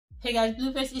Hey guys,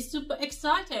 Blueface is super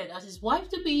excited as his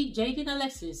wife-to-be, Jaidyn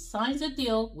Alexis, signs a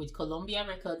deal with Columbia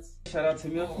Records. Shout out to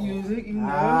Milk Music, you know.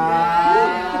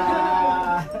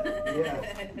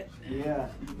 Yeah.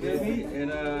 You feel me? And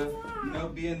you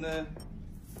know, being the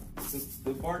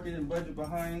market and budget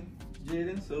behind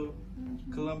Jaidyn, so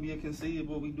Columbia can see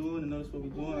what we doing and notice what we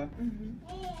doing.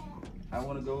 I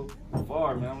want to go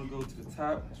far, man. I want to go to the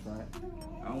top. That's right.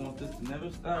 I want this to never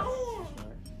stop. That's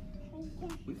right.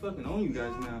 We fucking own you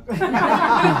guys now.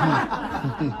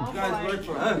 You guys work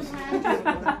for us.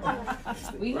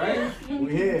 Right?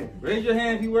 We here. Raise your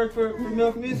hand if you work for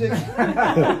Milk Music. Raise your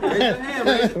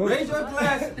hand. Raise your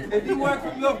glass if you work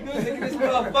for Milk Music in this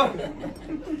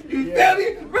motherfucker. You feel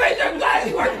me? Raise your glass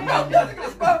if you work for Milk Music in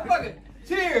this motherfucker.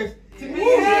 Cheers to me.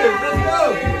 Cheers. Let's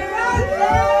go.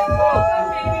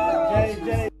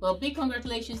 Well, big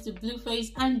congratulations to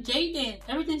Blueface and Jaidyn.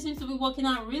 Everything seems to be working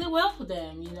out really well for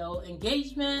them. You know,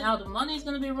 engagement, now the money is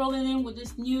going to be rolling in with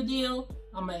this new deal.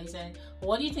 Amazing.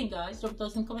 What do you think, guys? Drop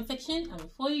those in the comment section. And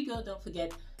before you go, don't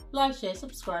forget, like, share,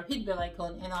 subscribe, hit the bell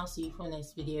icon, and I'll see you for the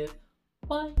next video.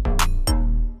 Bye.